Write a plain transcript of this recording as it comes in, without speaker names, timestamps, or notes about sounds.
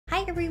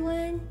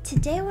everyone!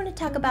 Today I want to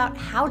talk about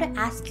how to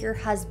ask your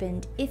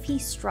husband if he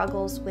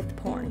struggles with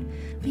porn.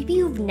 Maybe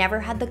you've never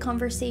had the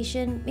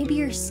conversation, maybe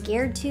you're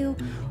scared to,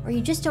 or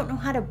you just don't know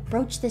how to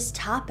broach this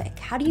topic.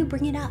 How do you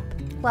bring it up?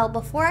 Well,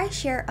 before I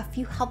share a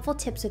few helpful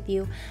tips with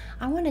you,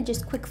 I want to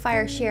just quick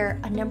fire share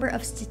a number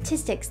of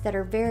statistics that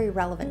are very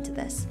relevant to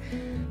this.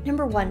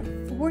 Number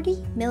one,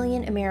 40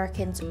 million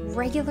Americans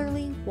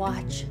regularly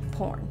watch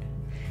porn.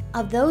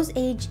 Of those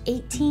aged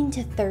 18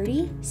 to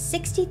 30,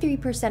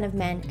 63% of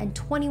men and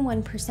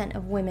 21%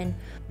 of women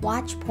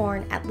watch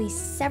porn at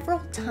least several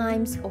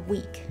times a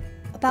week.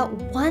 About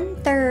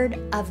 1/3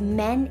 of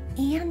men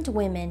and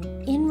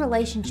women in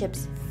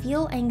relationships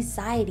feel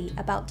anxiety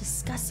about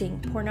discussing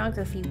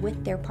pornography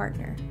with their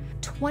partner.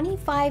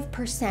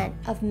 25%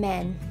 of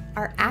men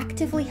are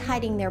actively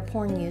hiding their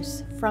porn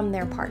use from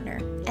their partner,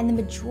 and the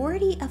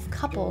majority of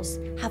couples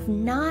have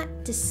not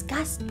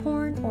discussed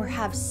porn or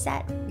have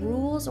set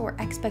rules or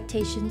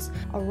expectations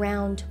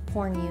around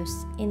porn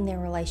use in their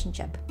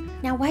relationship.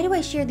 Now, why do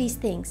I share these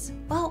things?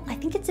 Well, I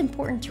think it's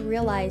important to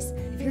realize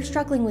if you're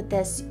struggling with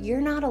this, you're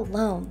not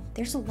alone.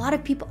 There's a lot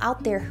of people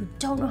out there who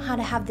don't know how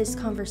to have this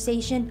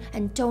conversation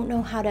and don't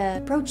know how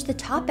to broach the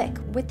topic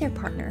with their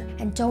partner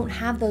and don't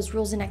have those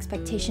rules and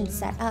expectations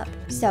set up.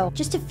 So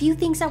just a few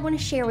things I want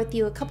to share with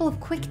you, a couple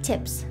of quick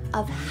tips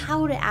of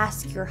how to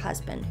ask your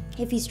husband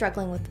if he's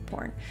struggling with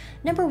porn.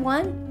 Number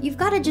one, you've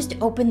got to just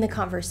open the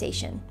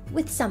conversation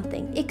with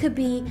something. It could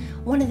be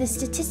one of the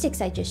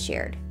statistics I just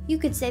shared. You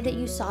could say that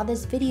you saw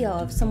this video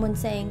of someone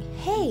saying,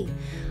 hey,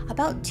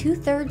 about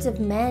 2/3 of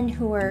men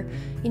who are,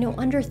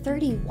 under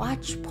 30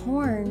 watch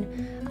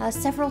porn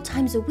several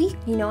times a week.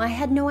 I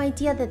had no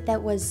idea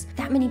that was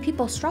that many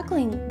people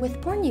struggling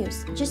with porn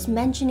use. Just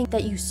mentioning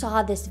that you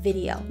saw this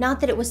video. Not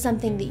that it was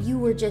something that you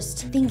were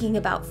just thinking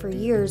about for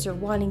years or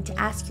wanting to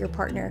ask your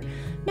partner.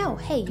 No,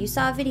 hey, you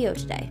saw a video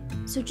today.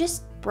 So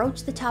just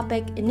broach the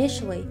topic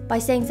initially by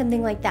saying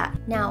something like that.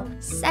 Now,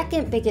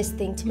 second biggest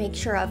thing to make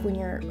sure of when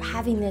you're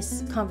having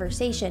this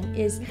conversation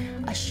is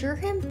assure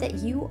him that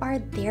you are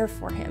there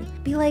for him.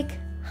 Be like,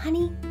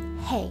 honey,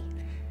 hey,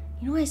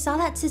 I saw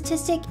that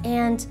statistic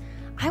and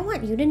I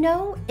want you to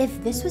know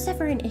if this was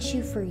ever an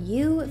issue for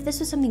you, if this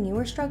was something you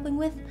were struggling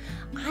with,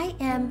 I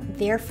am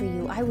there for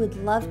you. I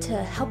would love to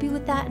help you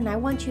with that, and I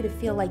want you to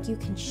feel like you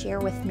can share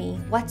with me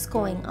what's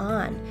going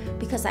on,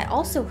 because I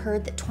also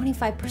heard that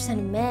 25%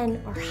 of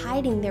men are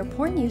hiding their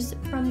porn use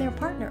from their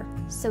partner.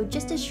 So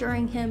just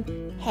assuring him,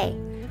 hey,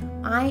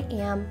 I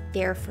am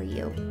there for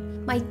you.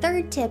 My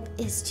third tip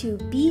is to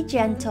be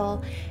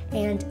gentle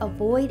and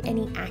avoid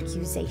any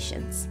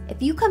accusations.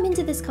 If you come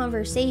into this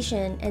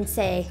conversation and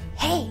say,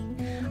 hey,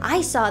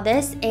 I saw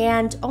this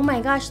and oh my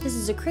gosh, this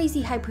is a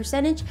crazy high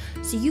percentage,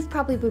 so you've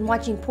probably been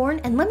watching porn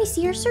and let me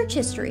see your search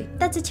history.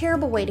 That's a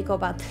terrible way to go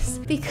about this,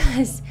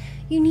 because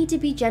you need to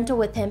be gentle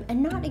with him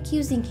and not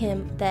accusing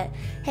him that,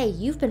 hey,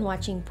 you've been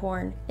watching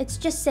porn. It's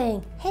just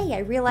saying, hey, I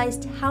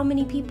realized how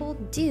many people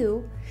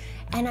do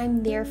and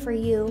I'm there for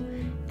you,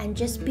 and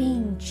just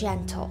being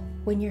gentle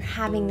when you're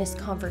having this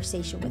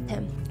conversation with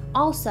him.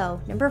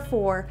 Also, number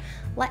 4,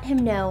 let him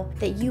know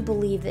that you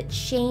believe that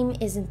shame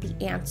isn't the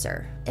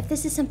answer. If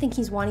this is something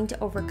he's wanting to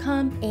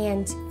overcome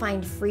and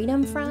find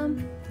freedom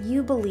from,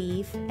 you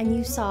believe, and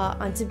you saw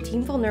on some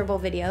Teen Vulnerable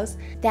videos,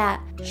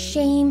 that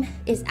shame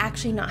is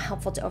actually not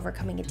helpful to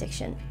overcoming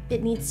addiction.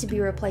 It needs to be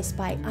replaced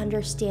by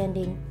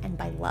understanding and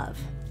by love.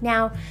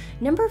 Now,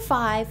 number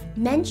 5,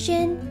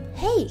 mention,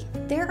 hey,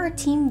 there are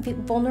Teen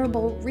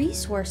Vulnerable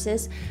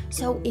resources,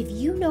 so if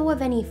you know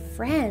of any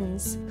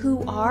friends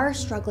who are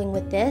struggling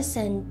with this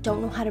and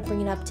don't know how to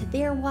bring it up to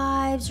their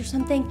wives or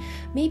something,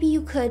 maybe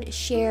you could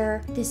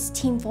share this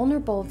Teen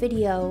Vulnerable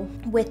video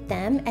with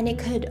them and it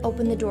could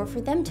open the door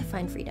for them to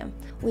find freedom.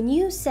 When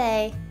you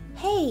say,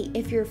 hey,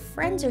 if your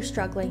friends are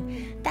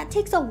struggling, that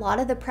takes a lot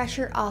of the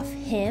pressure off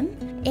him,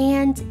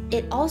 and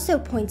it also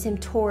points him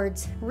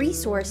towards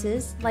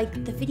resources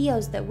like the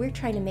videos that we're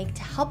trying to make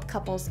to help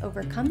couples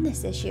overcome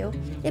this issue.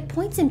 It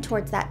points him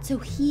towards that so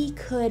he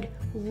could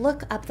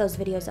look up those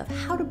videos of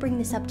how to bring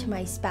this up to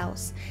my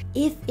spouse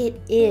if it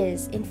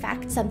is in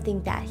fact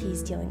something that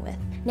he's dealing with.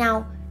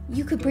 Now,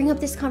 you could bring up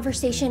this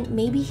conversation.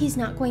 Maybe he's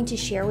not going to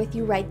share with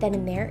you right then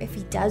and there if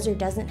he does or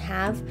doesn't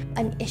have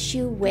an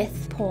issue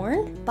with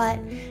porn, but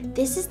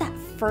this is that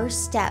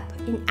first step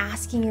in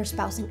asking your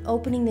spouse and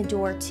opening the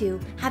door to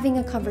having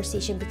a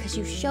conversation, because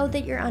you show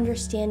that you're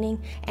understanding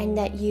and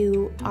that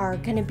you are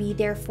going to be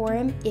there for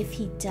him if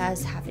he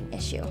does have an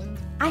issue.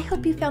 I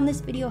hope you found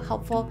this video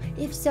helpful.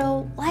 If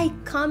so,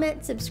 like,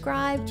 comment,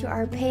 subscribe to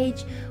our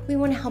page. We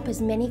want to help as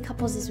many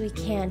couples as we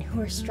can who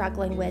are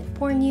struggling with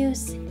porn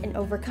use and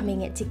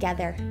overcoming it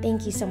together.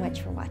 Thank you so much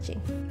for watching.